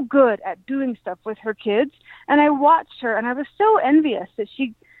so good at doing stuff with her kids, and I watched her, and I was so envious that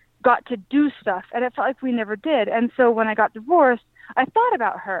she got to do stuff, and it felt like we never did. And so when I got divorced, I thought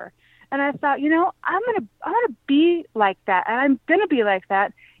about her. And I thought, I'm gonna be like that, and I'm gonna be like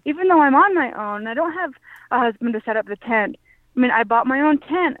that, even though I'm on my own. I don't have a husband to set up the tent. I mean, I bought my own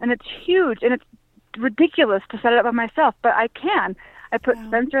tent, and it's huge, and it's ridiculous to set it up by myself, but I can. I put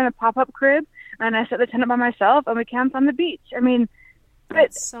Spencer in a pop-up crib, and I set the tent up by myself, and we camped on the beach. I mean,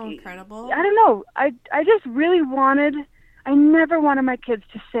 that's so incredible. I don't know. I just really I never wanted my kids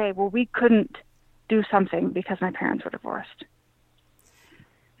to say, well, we couldn't do something because my parents were divorced.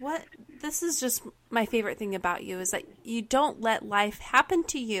 This is just my favorite thing about you, is that you don't let life happen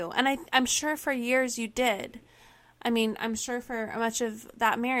to you. And I'm sure for years you did. I mean, I'm sure for much of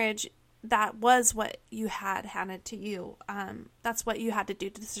that marriage, that was what you had handed to you. That's what you had to do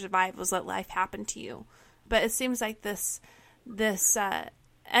to survive, was let life happen to you. But it seems like this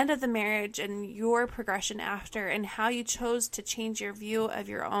end of the marriage and your progression after, and how you chose to change your view of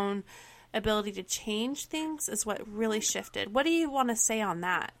your own ability to change things, is what really shifted. What do you want to say on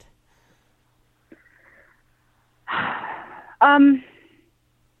that? I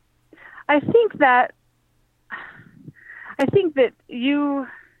think that you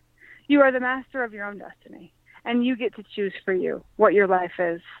You are the master of your own destiny, and you get to choose for you what your life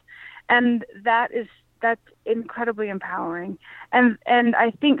is. And that's incredibly empowering. And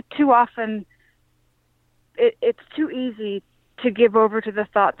I think too often it's too easy to give over to the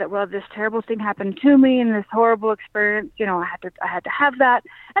thought that, well, this terrible thing happened to me and this horrible experience, I had to have that.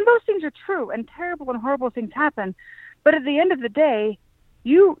 And those things are true, and terrible and horrible things happen. But at the end of the day,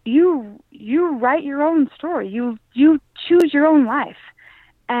 you write your own story. You choose your own life.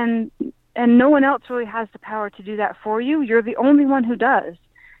 And no one else really has the power to do that for you. You're the only one who does.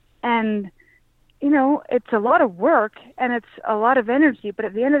 And, it's a lot of work and it's a lot of energy, but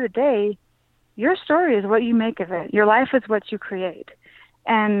at the end of the day, your story is what you make of it. Your life is what you create.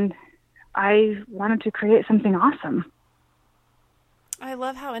 And I wanted to create something awesome. I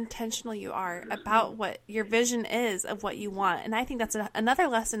love how intentional you are about what your vision is of what you want. And I think that's another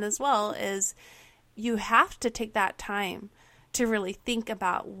lesson as well, is you have to take that time to really think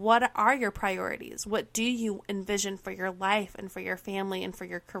about what are your priorities? What do you envision for your life and for your family and for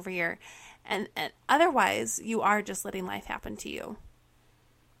your career? And otherwise, you are just letting life happen to you.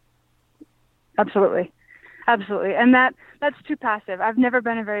 Absolutely. Absolutely. And that's too passive. I've never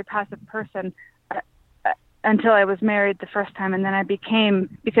been a very passive person until I was married the first time. And then I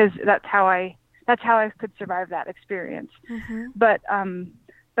became, because that's how I could survive that experience. Mm-hmm. But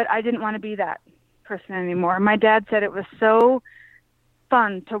I didn't want to be that person anymore. My dad said it was so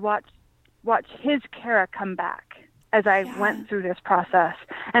fun to watch his Kara come back as I went through this process.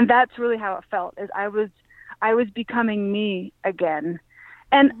 And that's really how it felt, is I was becoming me again.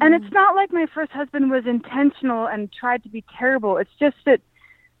 And and it's not like my first husband was intentional and tried to be terrible. It's just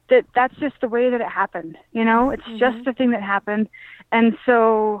that's just the way that it happened. It's just the thing that happened. And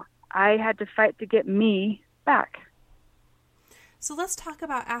so I had to fight to get me back. So let's talk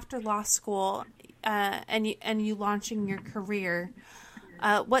about after law school and you launching your career.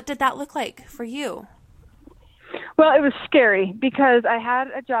 What did that look like for you? Well, it was scary because I had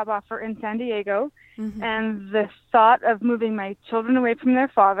a job offer in San Diego, and the thought of moving my children away from their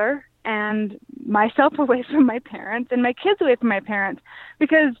father and myself away from my parents and my kids away from my parents,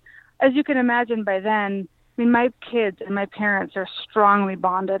 because as you can imagine by then, my kids and my parents are strongly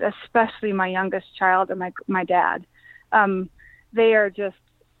bonded, especially my youngest child and my dad. They are just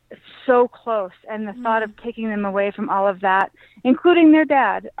so close, and the thought of taking them away from all of that, including their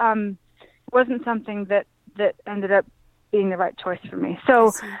dad, wasn't something that ended up being the right choice for me.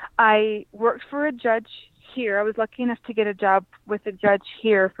 So I worked for a judge here. I was lucky enough to get a job with a judge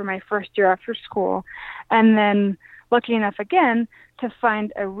here for my first year after school, and then lucky enough again to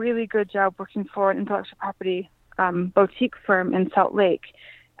find a really good job working for an intellectual property boutique firm in Salt Lake.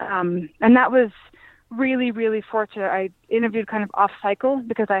 And that was really, really fortunate. I interviewed kind of off cycle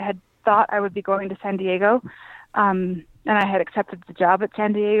because I had thought I would be going to San Diego. And I had accepted the job at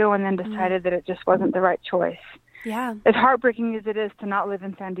San Diego and then decided that it just wasn't the right choice. Yeah. As heartbreaking as it is to not live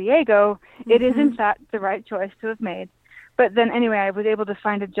in San Diego, it is in fact the right choice to have made. But then anyway, I was able to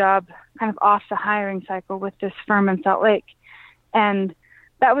find a job kind of off the hiring cycle with this firm in Salt Lake. And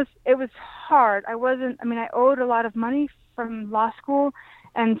it was hard. I owed a lot of money from law school.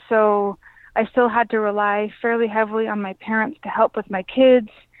 And so I still had to rely fairly heavily on my parents to help with my kids.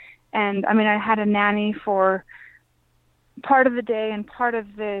 And I had a nanny for part of the day and part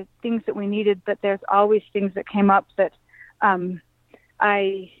of the things that we needed, but there's always things that came up that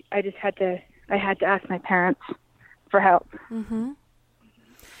I had to ask my parents for help. Mm-hmm.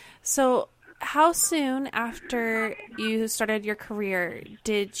 So how soon after you started your career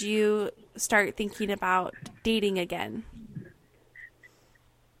did you start thinking about dating again?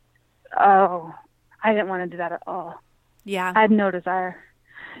 Oh, I didn't want to do that at all. Yeah. I had no desire.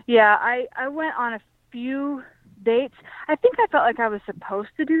 Yeah, I went on a few dates. I think I felt like I was supposed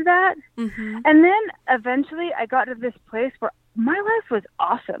to do that. Mm-hmm. And then eventually I got to this place where my life was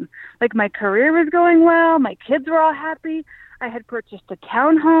awesome. Like my career was going well. My kids were all happy. I had purchased a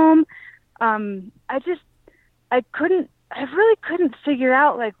townhome. I really couldn't figure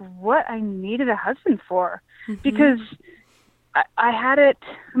out like what I needed a husband for, because I had it.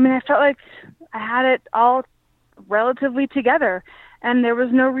 I felt like I had it all relatively together, and there was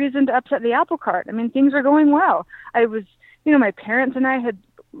no reason to upset the apple cart. Things were going well. I was, my parents and I had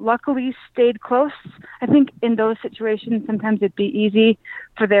luckily stayed close. I think in those situations, sometimes it'd be easy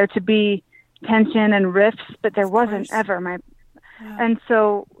for there to be tension and rifts, but there wasn't ever. And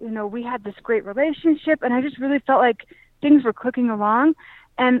so, we had this great relationship, and I just really felt like things were clicking along.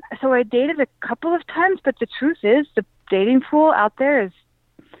 And so I dated a couple of times, but the truth is the dating pool out there is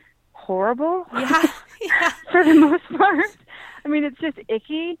horrible. Yeah. For the most part. It's just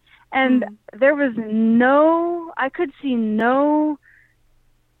icky. And there was I could see no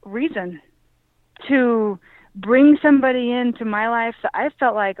reason to bring somebody into my life that I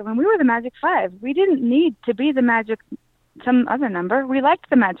felt like, I mean, we were the Magic Five. We didn't need to be the Magic, some other number. We liked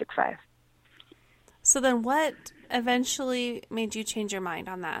the Magic Five. So then what eventually made you change your mind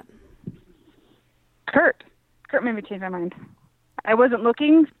on that? Kurt made me change my mind. I wasn't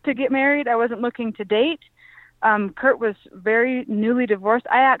looking to get married. I wasn't looking to date. Kurt was very newly divorced.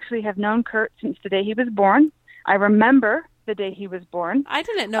 I actually have known Kurt since the day he was born. I remember the day he was born. I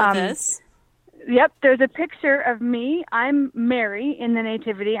didn't know this. Yep, there's a picture of me. I'm Mary in the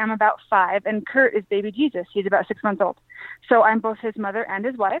Nativity. I'm about 5, and Kurt is baby Jesus. He's about 6 months old. So I'm both his mother and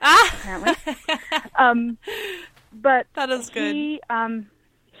his wife, apparently. But that is good.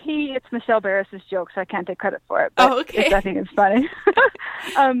 It's Michelle Barris's joke, so I can't take credit for it. But okay. I think it's funny.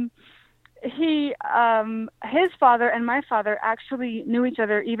 His father and my father actually knew each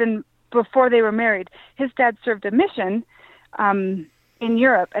other even before they were married. His dad served a mission in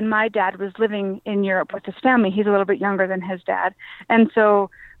Europe, and my dad was living in Europe with his family. He's a little bit younger than his dad. And so,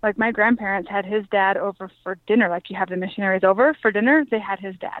 like, my grandparents had his dad over for dinner. Like, you have the missionaries over for dinner, they had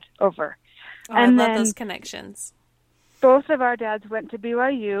his dad over. Oh, and I love those connections. Both of our dads went to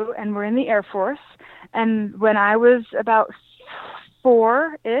BYU and were in the Air Force. And when I was about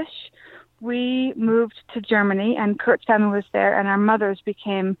 4-ish, we moved to Germany, and Kurt's family was there, and our mothers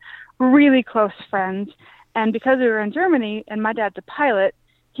became really close friends. And because we were in Germany, and my dad's a pilot,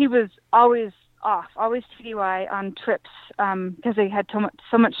 he was always off, always TDY on trips, because they had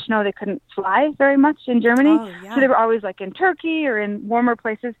so much snow they couldn't fly very much in Germany. Oh, yeah. So they were always like in Turkey or in warmer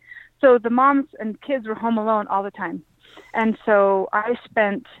places. So the moms and kids were home alone all the time. And so I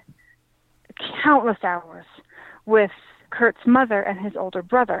spent countless hours with Kurt's mother and his older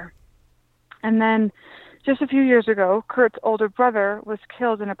brother. And then just a few years ago, Kurt's older brother was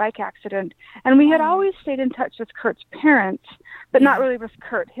killed in a bike accident. And we had always stayed in touch with Kurt's parents, but not really with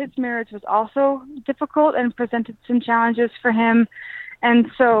Kurt. His marriage was also difficult and presented some challenges for him.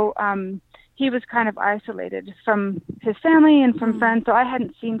 And so he was kind of isolated from his family and from friends. So I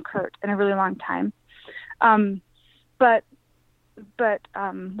hadn't seen Kurt in a really long time. But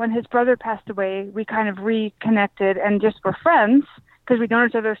when his brother passed away, we kind of reconnected and just were friends because we'd known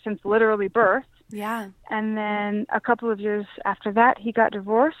each other since literally birth. Yeah. And then a couple of years after that, he got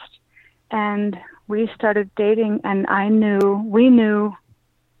divorced, and we started dating, and we knew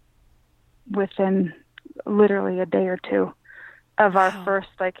within literally a day or two of our first,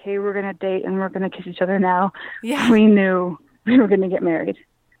 like, hey, we're going to date and we're going to kiss each other now. Yeah. We knew we were going to get married.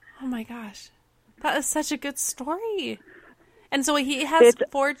 Oh my gosh. That is such a good story. And so he has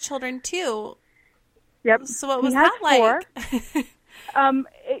 4 children too. Yep. So what was that like? 4.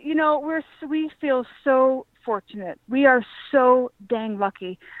 We feel so fortunate. We are so dang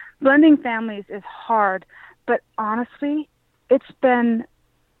lucky. Blending families is hard, but honestly,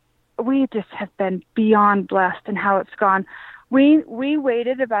 we just have been beyond blessed in how it's gone. We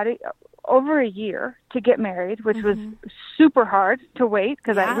waited about over a year to get married, which was super hard to wait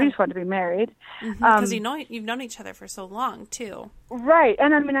because we just wanted to be married. Because you've known each other for so long too. Right.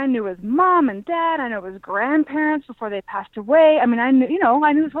 And I mean, I knew his mom and dad. I knew his grandparents before they passed away. I mean, I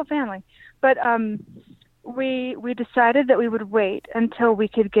knew his whole family. But we decided that we would wait until we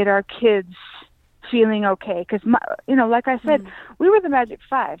could get our kids feeling okay. Because, like I said, we were the Magic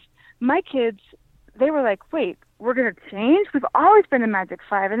Five. My kids, they were like, wait, we're going to change? We've always been the Magic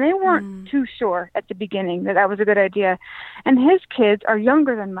Five. And they weren't too sure at the beginning that was a good idea. And his kids are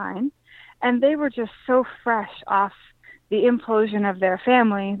younger than mine, and they were just so fresh off the implosion of their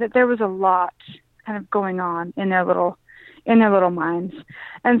family that there was a lot kind of going on in their little minds.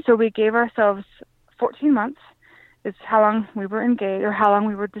 And so we gave ourselves 14 months is how long we were engaged, or how long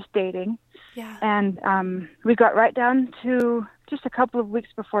we were just dating. Yeah. And we got right down to just a couple of weeks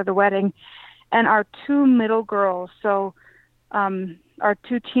before the wedding, and our 2 middle girls, so our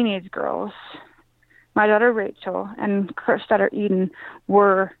 2 teenage girls, my daughter Rachel and Kurt's daughter Eden,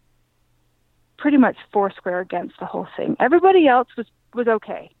 were pretty much foursquare against the whole thing. Everybody else was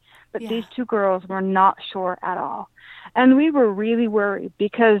okay, but these 2 girls were not sure at all. And we were really worried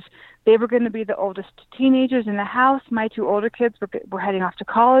because they were going to be the oldest teenagers in the house. My 2 older kids were heading off to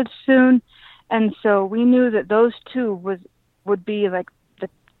college soon. And so we knew that those 2 would be like the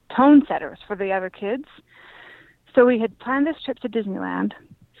tone setters for the other kids. So we had planned this trip to Disneyland,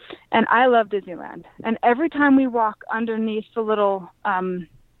 and I love Disneyland. And every time we walk underneath the little,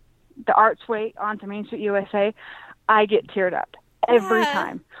 the archway onto Main Street USA, I get teared up every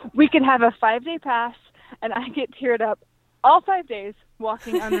time. We could have a 5-day pass, and I get teared up all 5 days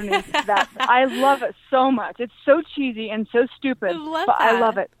walking underneath that. I love it so much. It's so cheesy and so stupid, I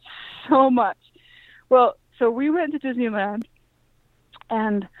love it so much. Well, so we went to Disneyland,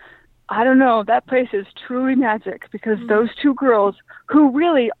 And I don't know, that place is truly magic because those two girls who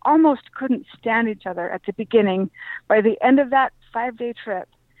really almost couldn't stand each other at the beginning, by the end of that 5-day trip,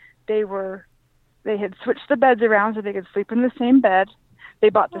 they had switched the beds around so they could sleep in the same bed. They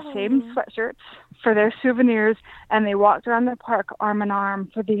bought the same sweatshirts for their souvenirs, and they walked around the park arm in arm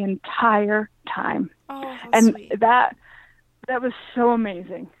for the entire time. Oh, how and sweet. that was so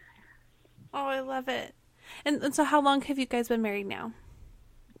amazing. Oh, I love it. And so how long have you guys been married now?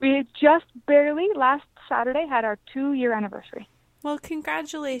 We just barely, last Saturday, had our 2-year anniversary. Well,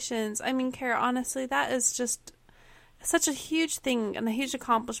 congratulations. I mean, Kara, honestly, that is just such a huge thing and a huge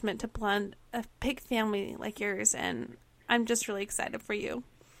accomplishment to blend a big family like yours, and I'm just really excited for you.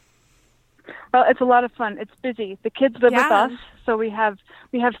 Well, it's a lot of fun. It's busy. The kids live with us, so we have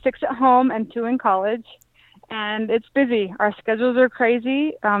 6 at home and 2 in college, and it's busy. Our schedules are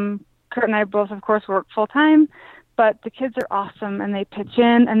crazy. Kurt and I both, of course, work full-time, but the kids are awesome, and they pitch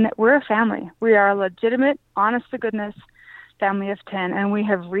in, and we're a family. We are a legitimate, honest-to-goodness family of 10, and we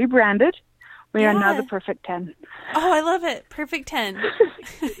have rebranded. We are now the Perfect 10. Oh, I love it. Perfect 10.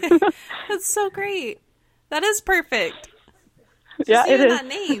 That's so great. That is perfect. Yeah, it is. That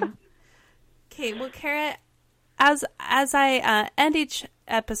name. Okay, well, Kara, as I end each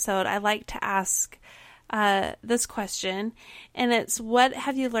episode, I like to ask this question, and it's, what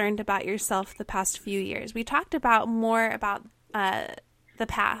have you learned about yourself the past few years? We talked about more about the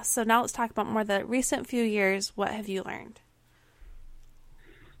past, so now let's talk about more the recent few years. What have you learned?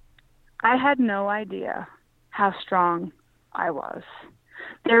 I had no idea how strong I was.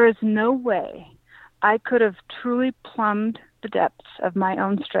 There is no way I could have truly plumbed the depths of my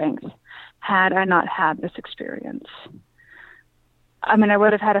own strength had I not had this experience. I mean, I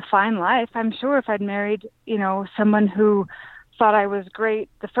would have had a fine life, I'm sure, if I'd married, someone who thought I was great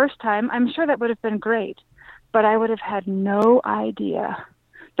the first time. I'm sure that would have been great, but I would have had no idea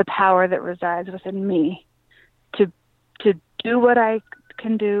the power that resides within me to do what I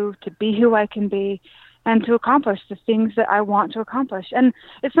can do, to be who I can be, and to accomplish the things that I want to accomplish. And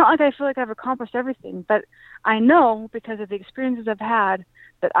it's not like I feel like I've accomplished everything, but I know, because of the experiences I've had,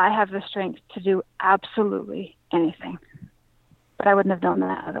 that I have the strength to do absolutely anything. But I wouldn't have known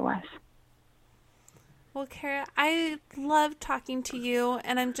that otherwise. Well, Kara, I love talking to you,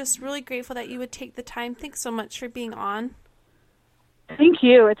 and I'm just really grateful that you would take the time. Thanks so much for being on. Thank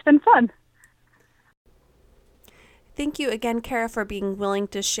you. It's been fun. Thank you again, Kara, for being willing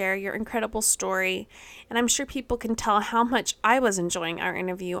to share your incredible story. And I'm sure people can tell how much I was enjoying our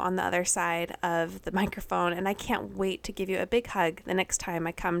interview on the other side of the microphone. And I can't wait to give you a big hug the next time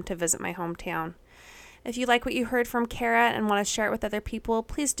I come to visit my hometown. If you like what you heard from Kara and want to share it with other people,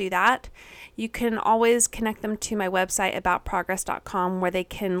 please do that. You can always connect them to my website, aboutprogress.com, where they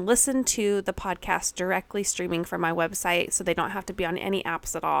can listen to the podcast directly streaming from my website, so they don't have to be on any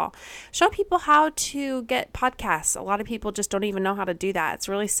apps at all. Show people how to get podcasts. A lot of people just don't even know how to do that. It's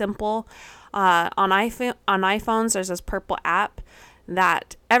really simple. On iPhones, there's this purple app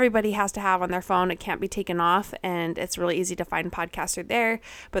that everybody has to have on their phone. It can't be taken off, and it's really easy to find podcasts there.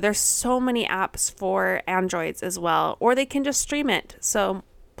 But there's so many apps for Androids as well, or they can just stream it. So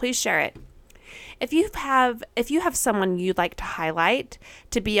please share it. If you have someone you'd like to highlight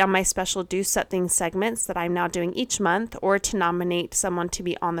to be on my special Do Something segments that I'm now doing each month, or to nominate someone to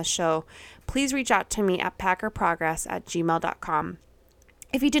be on the show, please reach out to me at packerprogress@gmail.com.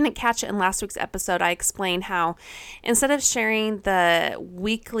 If you didn't catch it in last week's episode, I explained how instead of sharing the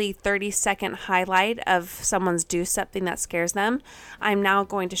weekly 30-second highlight of someone's Do Something that scares them, I'm now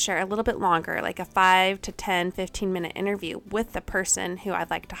going to share a little bit longer, like a 5 to 10, 15-minute interview with the person who I'd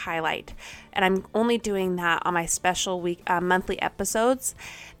like to highlight. And I'm only doing that on my special monthly episodes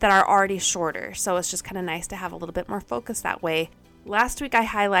that are already shorter. So it's just kind of nice to have a little bit more focus that way. Last week I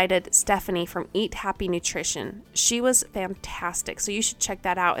highlighted Stephanie from Eat Happy Nutrition. She was fantastic, so you should check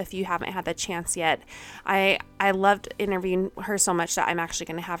that out if you haven't had the chance yet. I loved interviewing her so much that I'm actually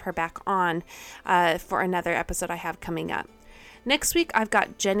going to have her back on for another episode I have coming up. Next week, I've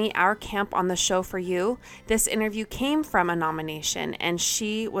got Jenny Auerkamp on the show for you. This interview came from a nomination, and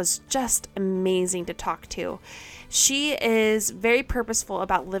she was just amazing to talk to. She is very purposeful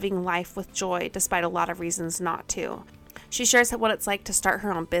about living life with joy, despite a lot of reasons not to. She shares what it's like to start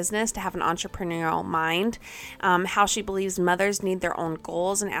her own business, to have an entrepreneurial mind, how she believes mothers need their own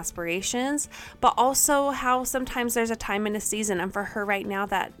goals and aspirations, but also how sometimes there's a time and a season, and for her right now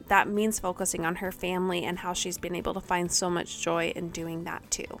that means focusing on her family and how she's been able to find so much joy in doing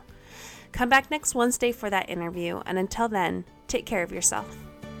that too. Come back next Wednesday for that interview, and until then, take care of yourself.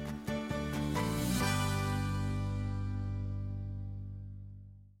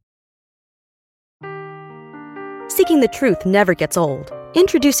 Seeking the truth never gets old.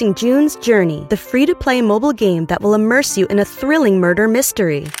 Introducing June's Journey, the free-to-play mobile game that will immerse you in a thrilling murder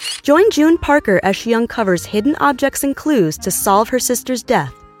mystery. Join June Parker as she uncovers hidden objects and clues to solve her sister's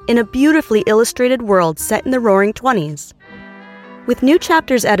death in a beautifully illustrated world set in the Roaring '20s. With new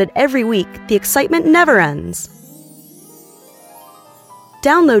chapters added every week, the excitement never ends.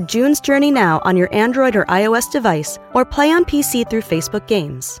 Download June's Journey now on your Android or iOS device, or play on PC through Facebook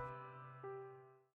Games.